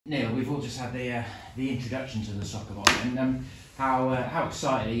Neil, we've all just had the introduction to the soccer ball, and how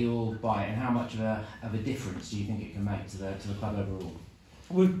excited are you all by it, and how much of a difference do you think it can make to the club overall?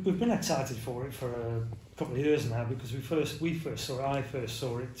 We've been excited for it for a couple of years now, because I first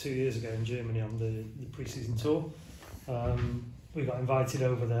saw it 2 years ago in Germany on the pre-season tour. We got invited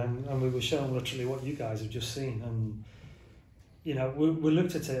over there, and we were shown literally what you guys have just seen, and we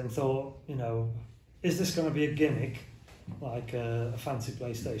looked at it and thought, is this going to be a gimmick like a fancy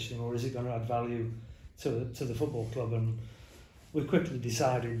PlayStation, or is it going to add value to the football club? And we quickly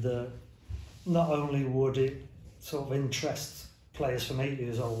decided that not only would it sort of interest players from 8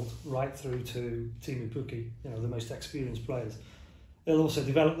 years old right through to Teemu Pukki, the most experienced players, it'll also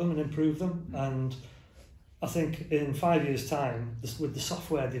develop them and improve them. And I think in 5 years' time, with the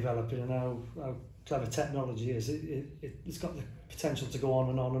software developing and how clever technology is, it's got the potential to go on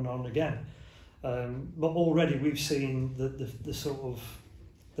and on and on again. But already we've seen the sort of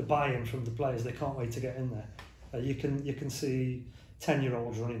the buy-in from the players. They can't wait to get in there. You can see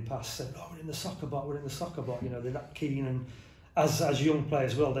 10-year-olds running past saying, "Oh, we're in the soccer bot, we're in the soccer bot." They're that keen, and as young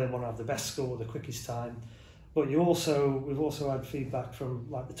players will, they want to have the best score, the quickest time. But we've also had feedback from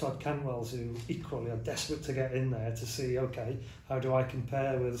like the Todd Cantwells, who equally are desperate to get in there to see, okay, how do I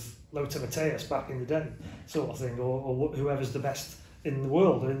compare with Lothar Matthäus back in the day, sort of thing, or whoever's the best in the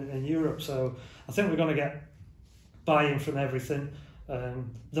world, in Europe. So I think we're going to get buy-in from everything.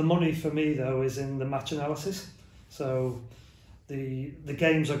 The money for me though is in the match analysis. So the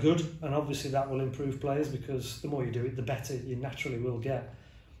games are good, and obviously that will improve players, because the more you do it, the better you naturally will get.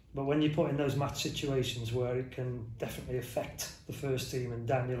 But when you put in those match situations where it can definitely affect the first team and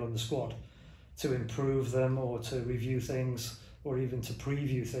Daniel and the squad, to improve them or to review things or even to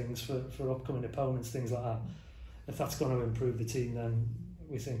preview things for upcoming opponents, things like that, if that's going to improve the team, then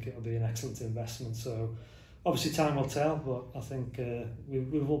we think it'll be an excellent investment. So obviously time will tell, but I think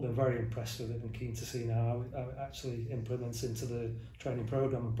we've all been very impressed with it and keen to see now how it actually implements into the training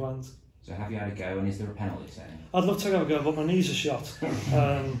programme and plans. So have you had a go, and is there a penalty setting? I'd love to have a go, but my knees are shot.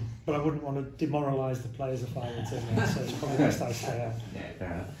 But I wouldn't want to demoralise the players if I went in there, so it's probably best I stay out. Yeah,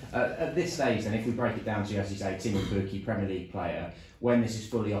 fair enough. At this stage then, if we break it down to, as you say, Teemu Pukki, Premier League player, when this is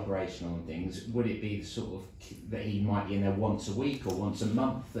fully operational and things, would it be sort of that he might be in there once a week or once a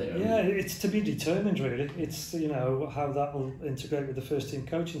month? Yeah, it's to be determined really. It's, how that will integrate with the first team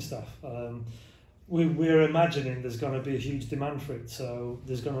coaching staff. We're imagining there's going to be a huge demand for it, so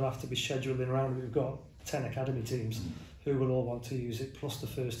there's going to have to be scheduling around. We've got 10 academy teams who will all want to use it, plus the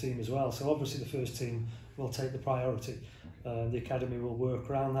first team as well. So obviously the first team will take the priority. The academy will work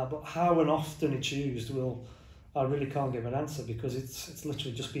around that, but how and often it's used, I really can't give an answer, because it's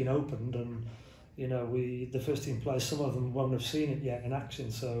literally just been opened, and the first team players, some of them won't have seen it yet in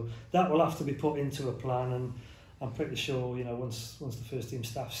action. So that will have to be put into a plan, and I'm pretty sure, once the first team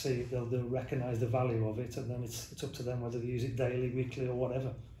staff see it, they'll recognise the value of it, and then it's up to them whether they use it daily, weekly, or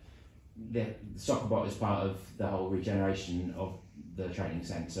whatever. The soccer bot is part of the whole regeneration of the training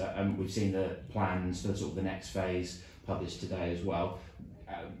centre, and we've seen the plans for sort of the next phase published today as well.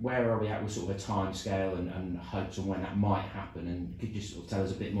 Where are we at with sort of a time scale and hopes on when that might happen, and could you sort of tell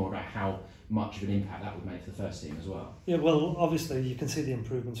us a bit more about how much of an impact that would make for the first team as well? Yeah, well, obviously you can see the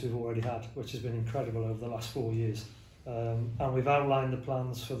improvements we've already had, which has been incredible over the last 4 years. And we've outlined the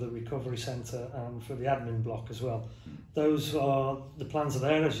plans for the recovery centre and for the admin block as well. The plans are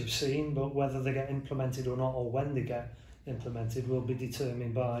there, as you've seen, but whether they get implemented or not, or when they get implemented, will be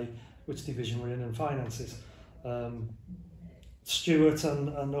determined by which division we're in and finances. Stuart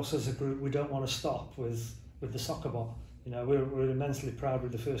and us as a group, we don't want to stop with the soccer ball. We're immensely proud we're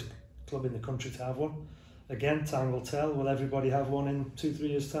the first club in the country to have one. Again, time will tell. Will everybody have one in 2-3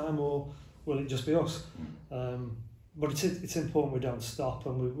 years' time, or will it just be us? But it's important we don't stop,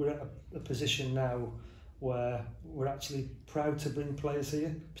 and we're at a position now where we're actually proud to bring players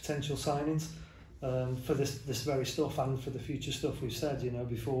here, potential signings, for this very stuff and for the future stuff we've said.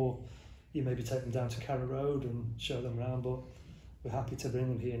 Before you maybe take them down to Carrow Road and show them around, but we're happy to bring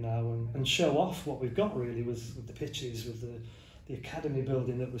them here now and show off what we've got really with the pitches, with the academy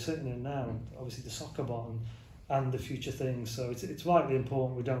building that we're sitting in now, and obviously the soccer bot and the future things. So it's vitally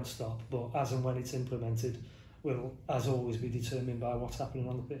important we don't stop, but as and when it's implemented, will, as always, be determined by what's happening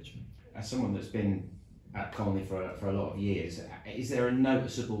on the pitch. As someone that's been at Colney for a lot of years, is there a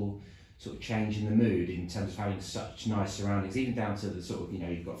noticeable sort of change in the mood in terms of having such nice surroundings, even down to the sort of,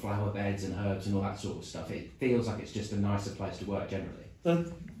 you've got flower beds and herbs and all that sort of stuff? It feels like it's just a nicer place to work generally.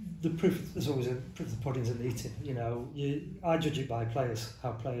 The proof, there's always a proof of the pudding's in the eating. I judge it by players,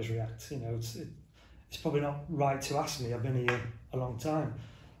 how players react. It's probably not right to ask me. I've been here a long time.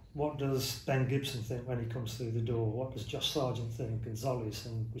 What does Ben Gibson think when he comes through the door? What does Josh Sargent think, and Zollis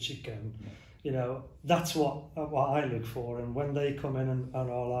and Wichika? You know, that's what I look for. And when they come in and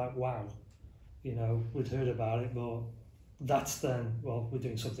are like, wow, you know, we'd heard about it, but that's then, well, we're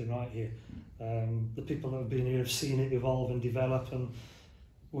doing something right here. The people that have been here have seen it evolve and develop, and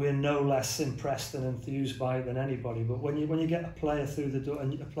we're no less impressed and enthused by it than anybody. But when you get a player through the door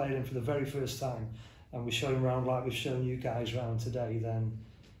and a player in for the very first time, and we show him around like we've shown you guys around today, then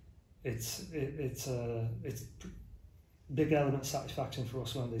it's big element of satisfaction for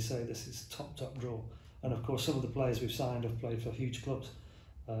us when they say this is top draw. And of course, some of the players we've signed have played for huge clubs.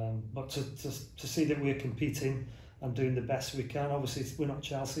 But to see that we're competing and doing the best we can, obviously we're not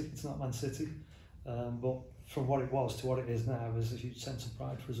Chelsea, it's not Man City, but from what it was to what it is now, there's a huge sense of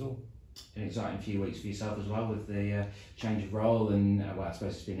pride for us all. An exciting few weeks for yourself as well, with the change of role, and well, I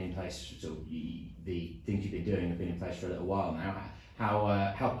suppose it's been in place, sort of, the things you've been doing have been in place for a little while now.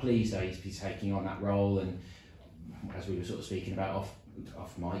 How pleased are you to be taking on that role? And as we were sort of speaking about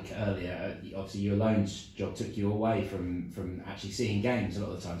off mic earlier, obviously your loans job took you away from actually seeing games a lot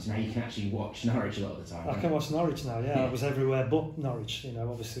of the time, so now you can actually watch Norwich a lot of the time. I can watch Norwich now, yeah. I was everywhere but Norwich, you know,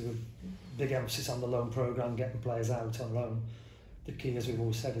 obviously with big emphasis on the loan programme, getting players out on loan. The key, as we've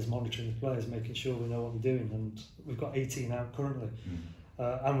always said, is monitoring the players, making sure we know what they're doing, and we've got 18 out currently.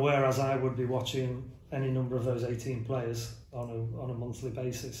 And whereas I would be watching any number of those 18 players on a monthly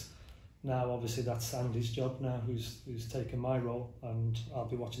basis, now obviously that's Andy's job now, who's taken my role, and I'll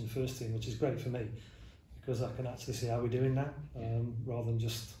be watching the first team, which is great for me because I can actually see how we're doing now, rather than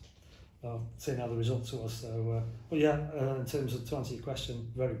just seeing how the results was. So, but yeah, in terms of, to answer your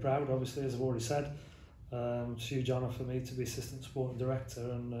question, very proud, obviously, as I've already said. It's a huge honour for me to be assistant sporting director,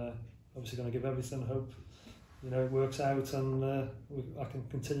 and obviously going to give everything. Hope it works out, and I can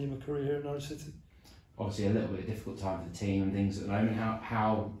continue my career here at Norwich City. Obviously, a little bit of difficult time for the team and things at the moment.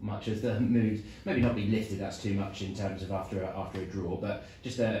 How much has the mood maybe not been lifted? That's too much in terms of after a draw, but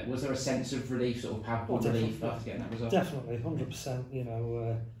just was there a sense of relief, sort of palpable relief after getting that result? Definitely,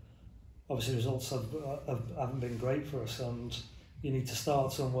 100%. Obviously results haven't been great for us, and you need to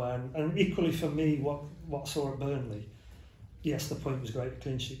start somewhere. And equally for me, what I saw at Burnley, yes, the point was great, the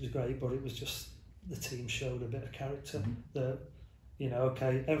clean sheet was great, but it was just the team showed a bit of character. That,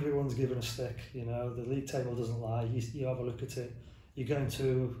 okay, everyone's given a stick, the league table doesn't lie, you have a look at it, you're going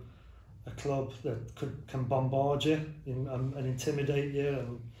to a club that can bombard you and intimidate you,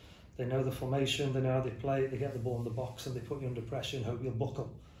 and they know the formation, they know how they play, they get the ball in the box and they put you under pressure and hope you'll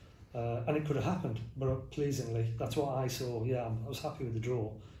buckle. And it could have happened, but pleasingly, that's what I saw. Yeah, I was happy with the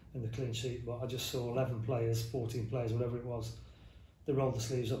draw and the clean sheet, but I just saw 11 players, 14 players, whatever it was. They rolled the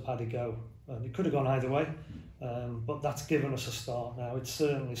sleeves up, had a go. And it could have gone either way, but that's given us a start now. It's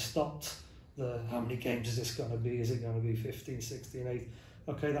certainly stopped how many games is this going to be? Is it going to be 15, 16, 8?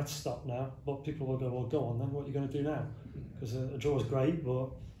 Okay, that's stopped now, but people will go, well, go on then, what are you going to do now? Because a draw is great, but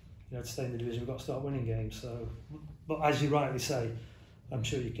to stay in the division, we've got to start winning games. So, but as you rightly say, I'm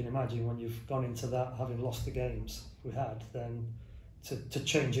sure you can imagine when you've gone into that, having lost the games we had, then to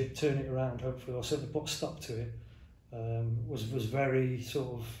change it, turn it around, hopefully, or certainly put a stop to it, was very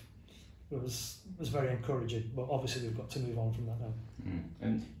was very encouraging. But obviously we've got to move on from that now.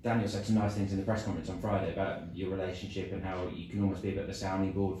 And Daniel said some nice things in the press conference on Friday about your relationship and how you can almost be a bit of a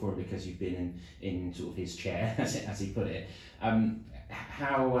sounding board for him because you've been in sort of his chair, as he put it.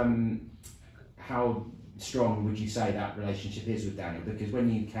 How strong would you say that relationship is with Daniel? Because when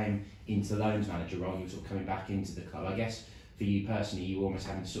you came into the loans manager role, you were sort of coming back into the club. I guess for you personally, you were almost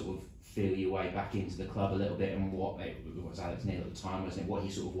having to sort of feel your way back into the club a little bit, and what was Alex Neil at the time, wasn't it? What he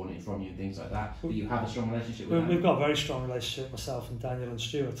sort of wanted from you and things like that. But you have a strong relationship with him. We've got a very strong relationship, myself and Daniel and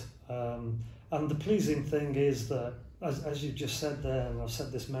Stuart. And the pleasing thing is that, as you've just said there, and I've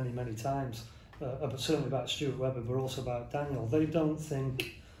said this many, many times, but certainly about Stuart Webber, but also about Daniel, they don't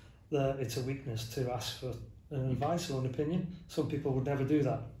think that it's a weakness to ask for an advice or an opinion. Some people would never do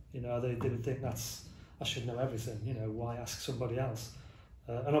that. They would think I should know everything. Why ask somebody else?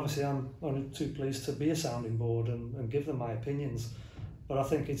 And obviously, I'm only too pleased to be a sounding board and give them my opinions. But I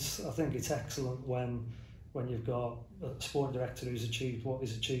think it's excellent when you've got a sport director who's achieved what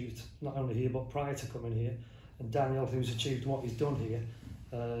he's achieved, not only here but prior to coming here, and Daniel who's achieved what he's done here.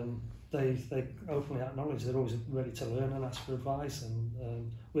 They openly acknowledge they're always ready to learn and ask for advice,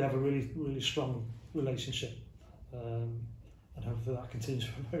 and we have a really, really strong relationship, and hopefully that continues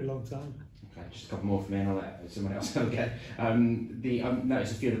for a very long time. Okay, just a couple more from me and I'll let someone else go again. I've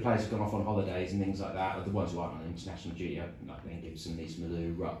noticed a few of the players have gone off on holidays and things like that, or the ones who aren't on international duty. I'm not going to give some of these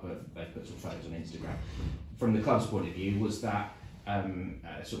Malou Rupp, but they've put some photos on Instagram. From the club's point of view, was that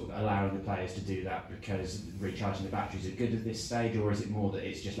sort of allowing the players to do that because recharging the batteries are good at this stage, or is it more that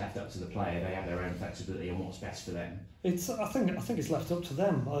it's just left up to the player? They have their own flexibility on what's best for them. I think it's left up to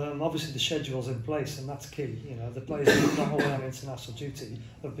them. Obviously the schedule's in place, and that's key. You know, the players who are not away on international duty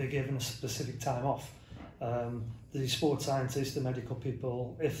have been given a specific time off. The sports scientists, the medical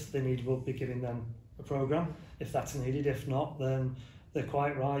people, if they need, will be giving them a programme if that's needed. If not, then they're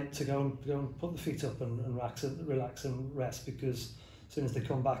quite right to go and put the feet up and relax and rest, because as soon as they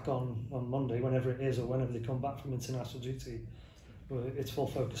come back on Monday, whenever it is, or whenever they come back from international duty, it's full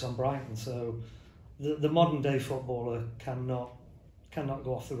focus on Brighton. So the modern day footballer cannot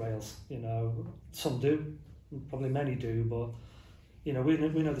go off the rails. You know, some do, probably many do, but you know, we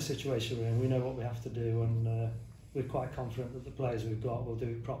know the situation we're in, we know what we have to do, and we're quite confident that the players we've got will do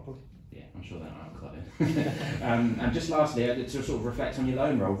it properly. Yeah, I'm sure they're not cutting. And just lastly, to sort of reflect on your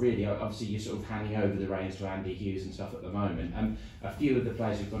loan role, really, obviously you're sort of handing over the reins to Andy Hughes and stuff at the moment. A few of the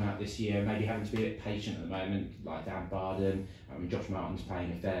players who've gone out this year maybe having to be a bit patient at the moment, like Dan Barden. I mean, Josh Martin's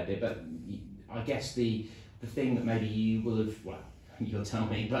playing a fair bit, but I guess the thing that maybe you will have, well, you'll tell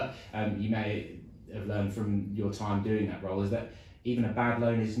me, but you may have learned from your time doing that role is that even a bad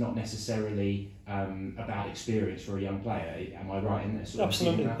loan is not necessarily a bad experience for a young player. Am I right in this?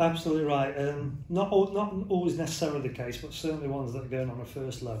 Absolutely right. Not always necessarily the case, but certainly ones that are going on a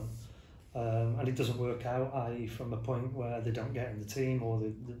first loan, and it doesn't work out, i.e. from a point where they don't get in the team, or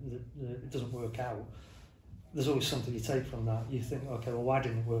it doesn't work out. There's always something you take from that. You think, okay, well, why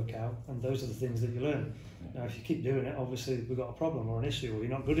didn't it work out? And those are the things that you learn. Now, if you keep doing it, obviously we've got a problem or an issue, or you're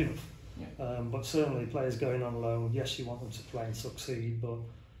not good enough. Yeah. But certainly players going on loan, yes, you want them to play and succeed, but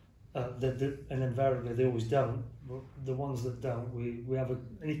and invariably they always don't. But the ones that don't, we have an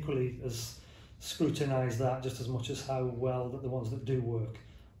equally as scrutinise that just as much as how well that the ones that do work.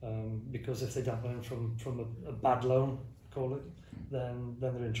 Because if they don't learn from a bad loan, call it, then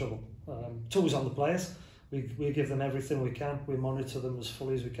they're in trouble. It's always on the players. We give them everything we can. We monitor them as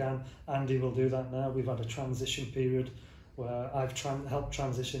fully as we can. Andy will do that now. We've had a transition period where I've helped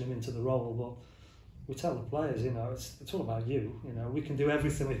transition him into the role, but we tell the players, you know, it's all about you. You know, we can do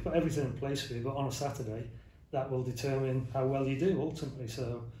everything, we've put everything in place for you, but on a Saturday, that will determine how well you do ultimately.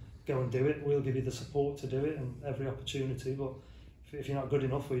 So go and do it. We'll give you the support to do it and every opportunity, but if you're not good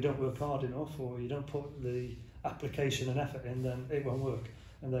enough, or you don't work hard enough, or you don't put the application and effort in, then it won't work,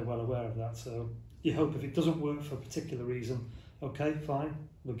 and they're well aware of that. So you hope if it doesn't work for a particular reason, okay, fine,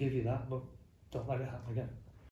 we'll give you that, but don't let it happen again.